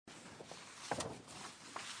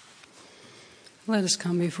Let us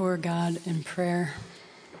come before God in prayer.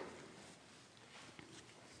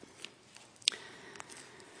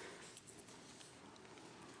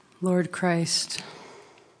 Lord Christ,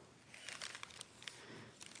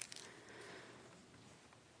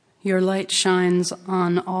 your light shines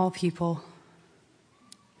on all people,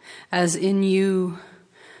 as in you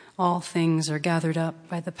all things are gathered up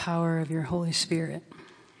by the power of your Holy Spirit.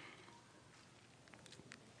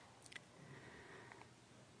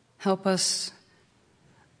 Help us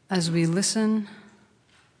as we listen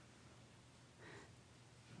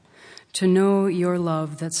to know your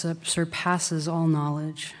love that surpasses all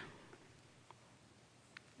knowledge.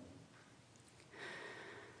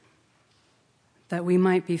 That we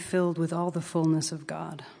might be filled with all the fullness of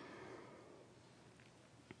God.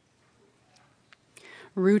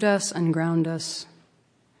 Root us and ground us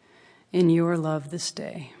in your love this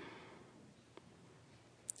day.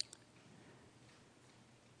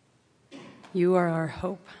 You are our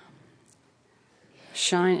hope.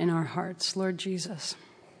 Shine in our hearts, Lord Jesus.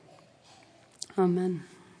 Amen.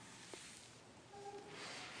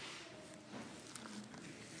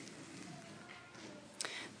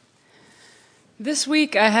 This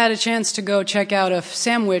week I had a chance to go check out a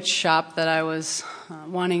sandwich shop that I was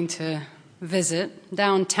wanting to visit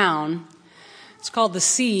downtown. It's called The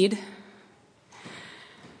Seed.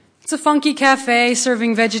 It's a funky cafe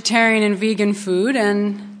serving vegetarian and vegan food,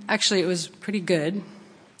 and actually it was pretty good.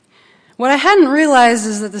 What I hadn't realized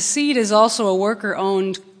is that The Seed is also a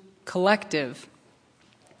worker-owned collective.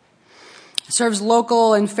 It serves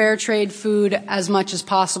local and fair trade food as much as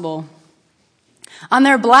possible. On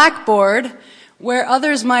their blackboard, where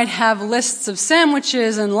others might have lists of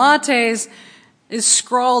sandwiches and lattes, is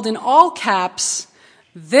scrawled in all caps,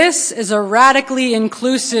 "This is a radically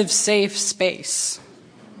inclusive safe space."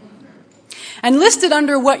 And listed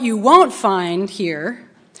under what you won't find here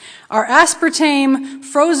are aspartame,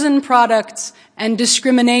 frozen products, and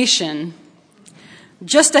discrimination,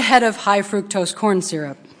 just ahead of high fructose corn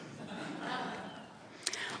syrup.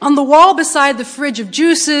 On the wall beside the fridge of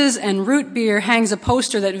juices and root beer hangs a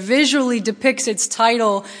poster that visually depicts its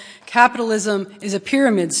title, "Capitalism is a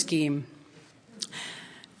Pyramid Scheme."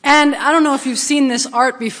 And I don't know if you've seen this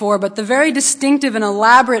art before, but the very distinctive and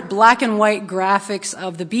elaborate black and white graphics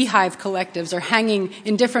of the Beehive collectives are hanging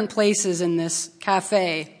in different places in this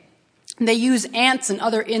cafe. They use ants and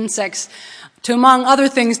other insects to, among other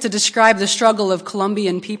things, to describe the struggle of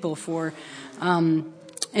Colombian people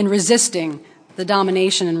in resisting the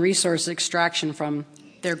domination and resource extraction from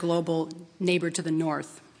their global neighbor to the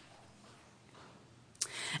north.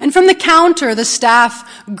 And from the counter, the staff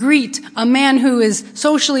greet a man who is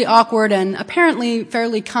socially awkward and apparently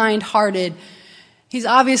fairly kind-hearted. He's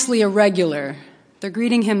obviously a regular. They're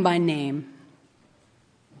greeting him by name.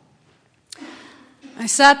 I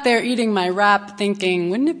sat there eating my wrap thinking,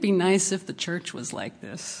 wouldn't it be nice if the church was like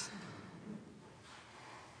this?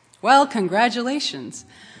 Well, congratulations.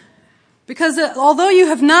 Because although you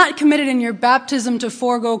have not committed in your baptism to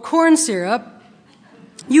forego corn syrup,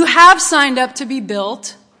 you have signed up to be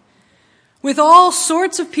built with all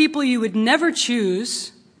sorts of people you would never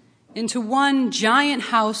choose into one giant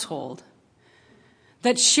household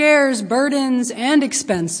that shares burdens and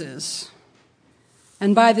expenses,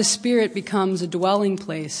 and by the Spirit becomes a dwelling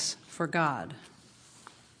place for God.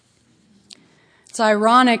 It's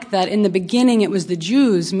ironic that in the beginning it was the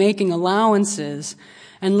Jews making allowances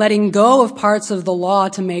and letting go of parts of the law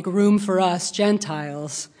to make room for us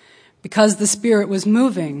Gentiles, because the Spirit was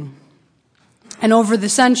moving. And over the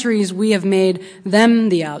centuries, we have made them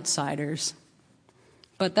the outsiders.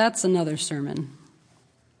 But that's another sermon.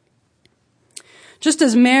 Just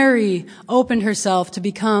as Mary opened herself to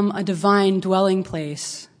become a divine dwelling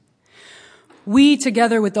place, we,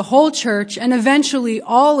 together with the whole church and eventually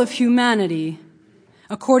all of humanity,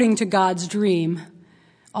 according to God's dream,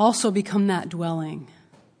 also become that dwelling.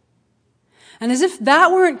 And as if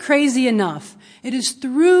that weren't crazy enough, it is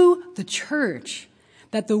through the church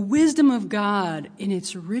that the wisdom of God in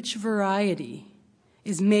its rich variety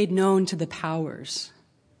is made known to the powers.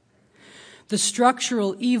 The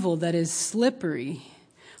structural evil that is slippery,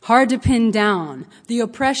 hard to pin down, the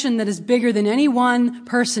oppression that is bigger than any one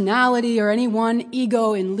personality or any one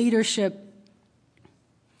ego in leadership,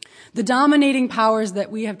 the dominating powers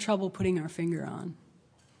that we have trouble putting our finger on.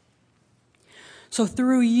 So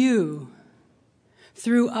through you,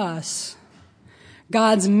 through us,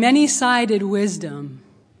 God's many-sided wisdom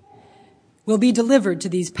will be delivered to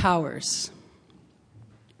these powers.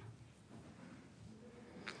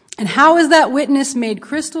 And how is that witness made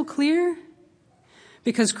crystal clear?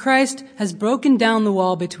 Because Christ has broken down the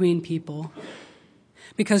wall between people.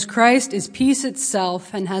 because Christ is peace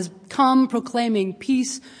itself and has come proclaiming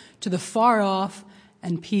peace to the far off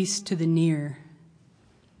and peace to the near.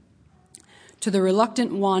 To the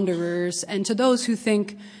reluctant wanderers and to those who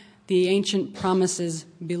think the ancient promises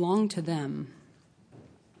belong to them.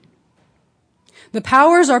 The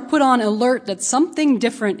powers are put on alert that something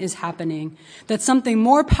different is happening, that something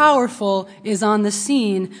more powerful is on the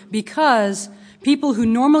scene, because people who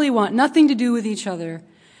normally want nothing to do with each other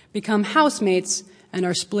become housemates and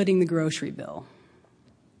are splitting the grocery bill.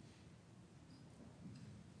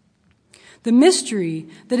 The mystery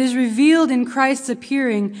that is revealed in Christ's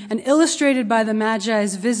appearing and illustrated by the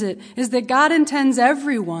Magi's visit is that God intends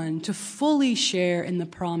everyone to fully share in the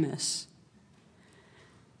promise.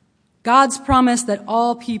 God's promise that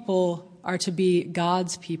all people are to be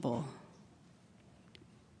God's people.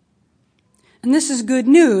 And this is good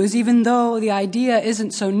news, even though the idea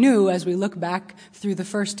isn't so new as we look back through the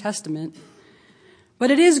First Testament. But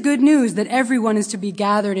it is good news that everyone is to be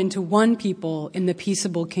gathered into one people in the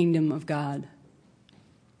peaceable kingdom of God.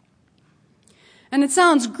 And it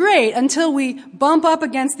sounds great until we bump up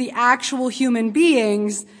against the actual human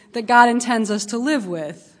beings that God intends us to live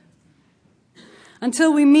with.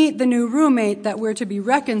 Until we meet the new roommate that we're to be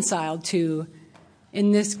reconciled to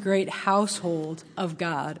in this great household of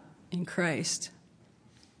God in Christ.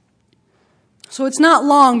 So it's not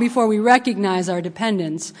long before we recognize our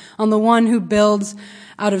dependence on the one who builds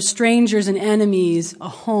out of strangers and enemies a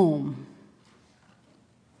home.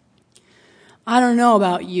 I don't know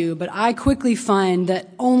about you, but I quickly find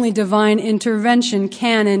that only divine intervention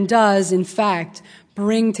can and does, in fact,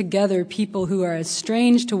 bring together people who are as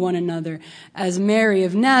strange to one another as Mary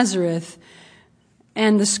of Nazareth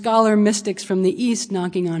and the scholar mystics from the East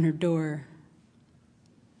knocking on her door.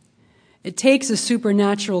 It takes a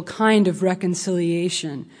supernatural kind of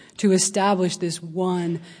reconciliation to establish this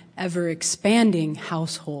one ever-expanding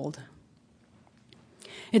household.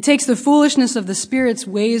 It takes the foolishness of the Spirit's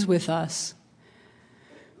ways with us,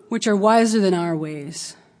 which are wiser than our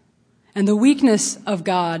ways, and the weakness of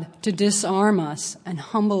God to disarm us and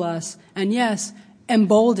humble us and, yes,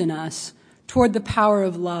 embolden us toward the power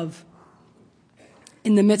of love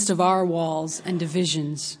in the midst of our walls and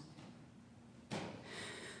divisions.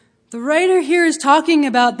 The writer here is talking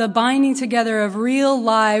about the binding together of real,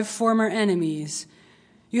 live, former enemies.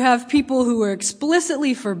 You have people who were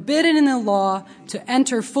explicitly forbidden in the law to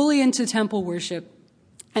enter fully into temple worship,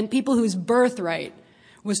 and people whose birthright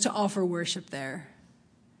was to offer worship there.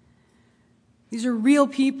 These are real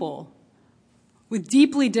people with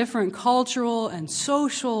deeply different cultural and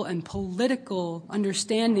social and political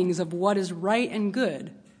understandings of what is right and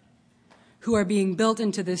good, who are being built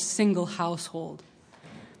into this single household,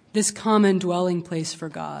 this common dwelling place for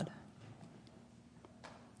God.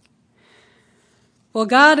 Well,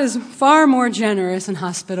 God is far more generous and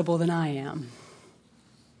hospitable than I am.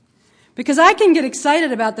 Because I can get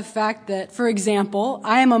excited about the fact that, for example,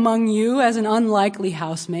 I am among you as an unlikely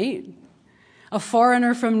housemate, a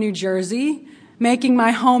foreigner from New Jersey, making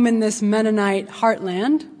my home in this Mennonite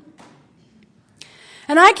heartland.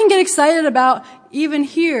 And I can get excited about, even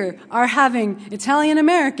here, our having Italian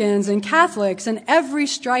Americans and Catholics and every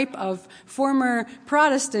stripe of former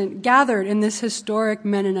Protestant gathered in this historic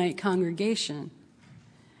Mennonite congregation.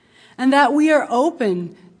 And that we are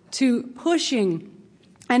open to pushing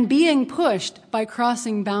and being pushed by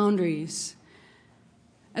crossing boundaries,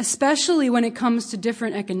 especially when it comes to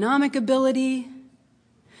different economic ability,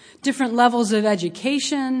 different levels of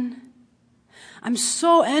education. I'm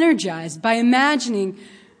so energized by imagining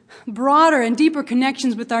broader and deeper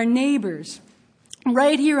connections with our neighbors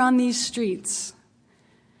right here on these streets.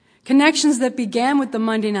 Connections that began with the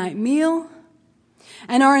Monday night meal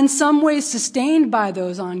and are in some ways sustained by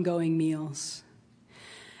those ongoing meals.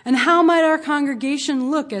 And how might our congregation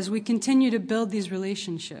look as we continue to build these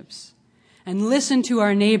relationships and listen to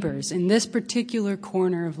our neighbors in this particular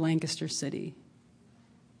corner of Lancaster City?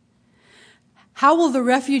 How will the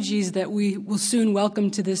refugees that we will soon welcome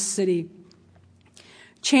to this city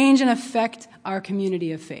change and affect our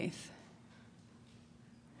community of faith?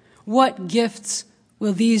 What gifts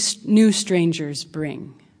will these new strangers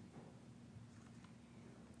bring?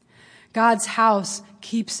 God's house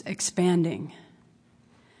keeps expanding.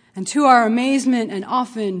 And to our amazement and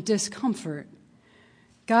often discomfort,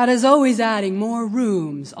 God is always adding more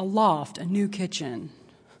rooms, a loft, a new kitchen.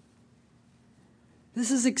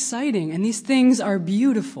 This is exciting, and these things are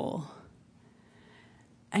beautiful.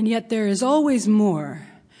 And yet there is always more.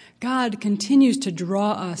 God continues to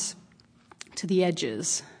draw us to the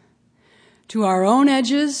edges, to our own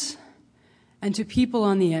edges, and to people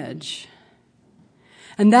on the edge.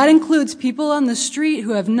 And that includes people on the street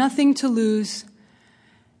who have nothing to lose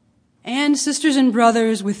and sisters and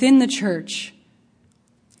brothers within the church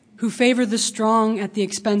who favor the strong at the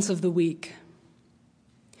expense of the weak.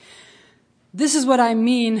 This is what I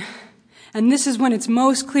mean, and this is when it's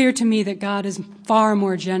most clear to me that God is far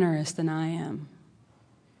more generous than I am.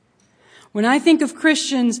 When I think of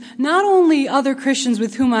Christians, not only other Christians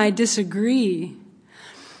with whom I disagree,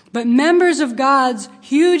 but members of God's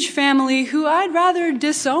huge family who I'd rather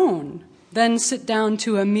disown than sit down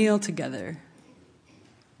to a meal together.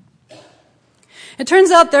 It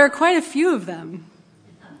turns out there are quite a few of them.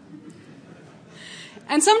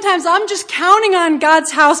 And sometimes I'm just counting on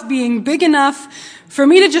God's house being big enough for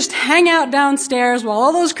me to just hang out downstairs while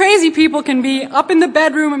all those crazy people can be up in the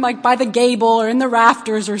bedroom and like by the gable or in the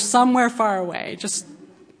rafters or somewhere far away.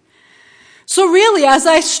 So really, as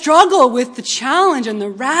I struggle with the challenge and the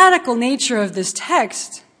radical nature of this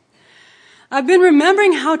text, I've been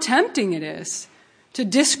remembering how tempting it is to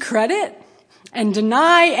discredit and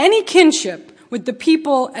deny any kinship with the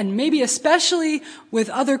people, and maybe especially with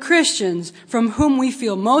other Christians from whom we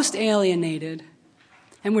feel most alienated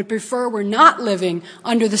and would prefer we're not living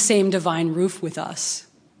under the same divine roof with us.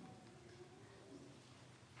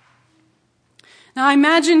 Now, I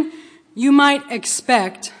imagine you might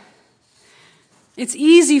expect it's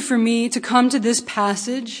easy for me to come to this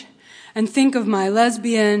passage and think of my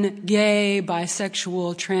lesbian, gay,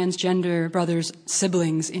 bisexual, transgender brothers,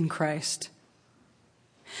 siblings in Christ.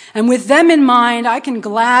 And with them in mind, I can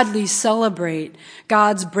gladly celebrate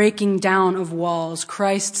God's breaking down of walls,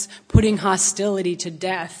 Christ's putting hostility to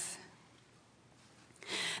death.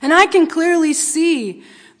 And I can clearly see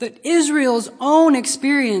that Israel's own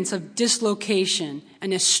experience of dislocation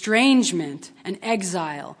and estrangement and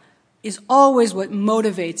exile is always what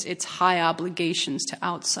motivates its high obligations to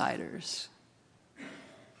outsiders.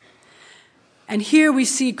 And here we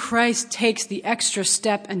see Christ takes the extra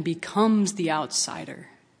step and becomes the outsider,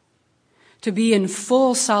 to be in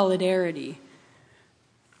full solidarity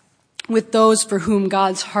with those for whom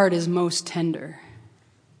God's heart is most tender.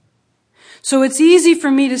 So it's easy for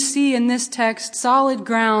me to see in this text solid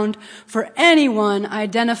ground for anyone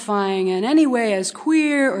identifying in any way as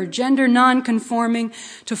queer or gender non-conforming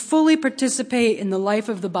to fully participate in the life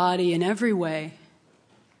of the body in every way.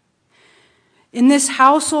 In this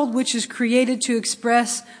household which is created to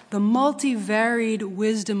express the multivaried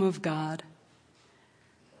wisdom of God,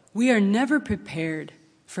 we are never prepared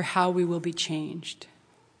for how we will be changed.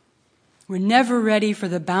 We're never ready for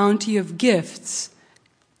the bounty of gifts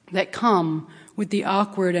that come with the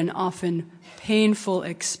awkward and often painful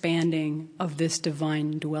expanding of this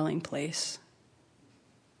divine dwelling place.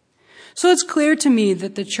 So it's clear to me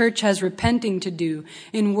that the church has repenting to do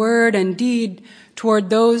in word and deed toward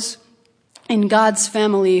those in God's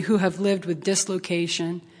family who have lived with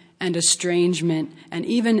dislocation and estrangement and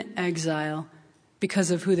even exile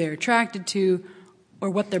because of who they're attracted to or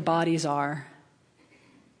what their bodies are.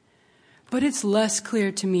 But it's less clear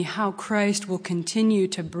to me how Christ will continue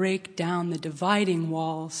to break down the dividing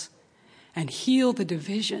walls and heal the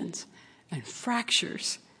divisions and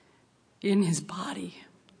fractures in his body.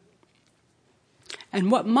 And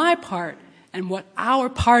what my part and what our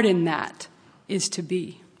part in that is to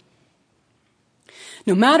be.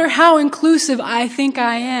 No matter how inclusive I think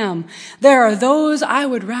I am, there are those I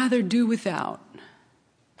would rather do without.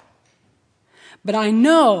 But I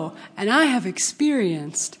know, and I have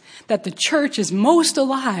experienced, that the church is most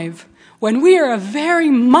alive when we are a very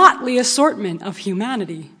motley assortment of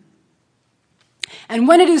humanity. And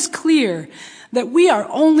when it is clear that we are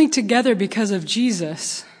only together because of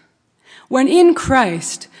Jesus, when in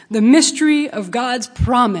Christ the mystery of God's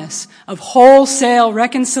promise of wholesale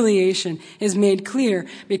reconciliation is made clear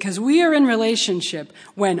because we are in relationship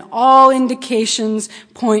when all indications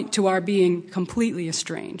point to our being completely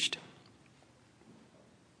estranged.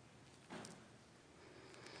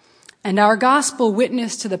 And our gospel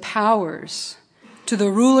witness to the powers, to the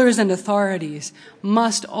rulers and authorities,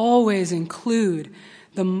 must always include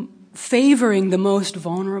the favoring the most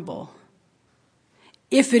vulnerable,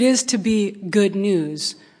 if it is to be good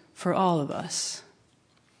news for all of us.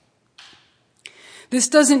 This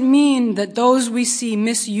doesn't mean that those we see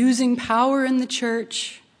misusing power in the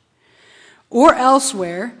church or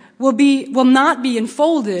elsewhere will not be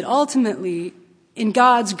enfolded ultimately in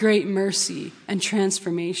God's great mercy and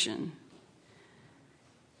transformation.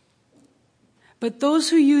 But those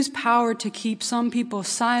who use power to keep some people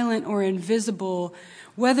silent or invisible,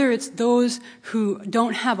 whether it's those who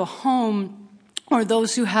don't have a home or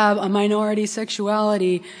those who have a minority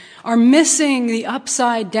sexuality, are missing the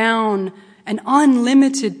upside down and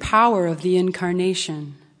unlimited power of the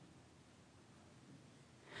incarnation.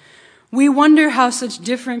 We wonder how such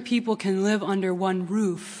different people can live under one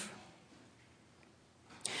roof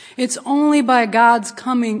It's only by God's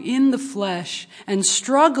coming in the flesh and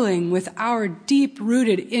struggling with our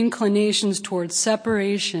deep-rooted inclinations towards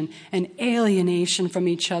separation and alienation from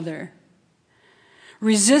each other,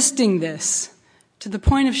 resisting this to the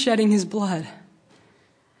point of shedding his blood.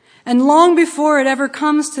 And long before it ever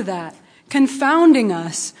comes to that, confounding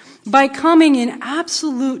us by coming in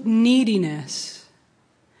absolute neediness.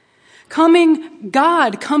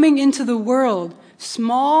 God coming into the world,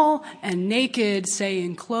 small and naked,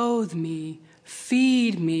 saying, "Clothe me,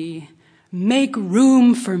 feed me, make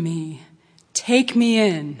room for me, take me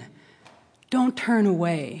in, don't turn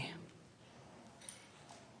away."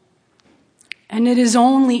 And it is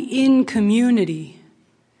only in community,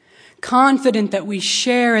 confident that we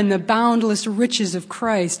share in the boundless riches of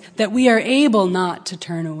Christ, that we are able not to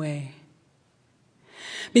turn away.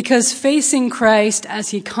 Because facing Christ as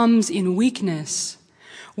he comes in weakness,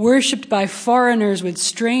 worshipped by foreigners with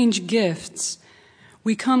strange gifts,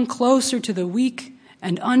 we come closer to the weak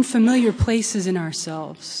and unfamiliar places in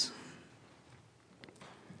ourselves.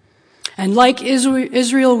 And like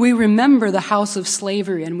Israel, we remember the house of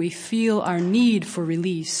slavery and we feel our need for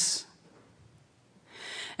release.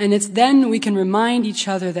 And it's then we can remind each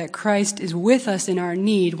other that Christ is with us in our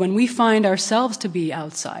need when we find ourselves to be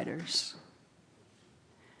outsiders.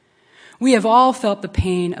 We have all felt the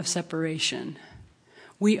pain of separation.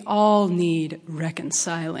 We all need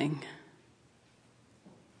reconciling.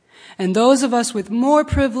 And those of us with more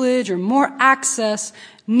privilege or more access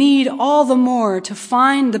need all the more to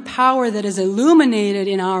find the power that is illuminated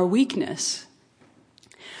in our weakness.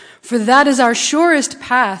 For that is our surest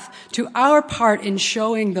path to our part in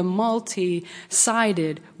showing the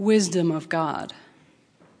multi-sided wisdom of God.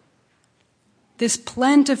 This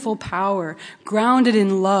plentiful power, grounded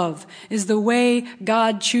in love, is the way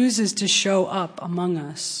God chooses to show up among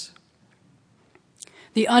us.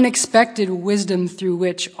 The unexpected wisdom through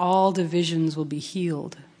which all divisions will be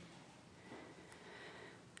healed.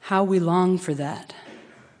 How we long for that.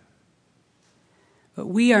 But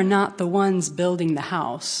we are not the ones building the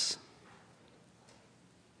house.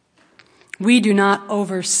 We do not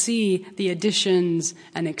oversee the additions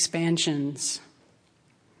and expansions.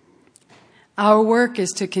 Our work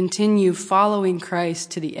is to continue following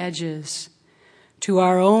Christ to the edges, to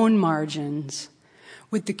our own margins,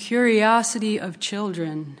 with the curiosity of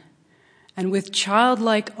children, and with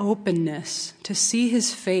childlike openness to see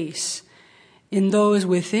his face in those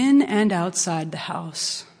within and outside the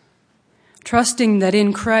house, trusting that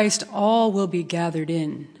in Christ all will be gathered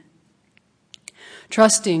in,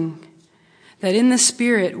 trusting that in the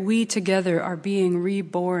Spirit we together are being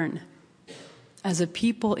reborn as a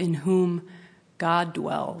people in whom God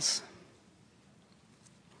dwells.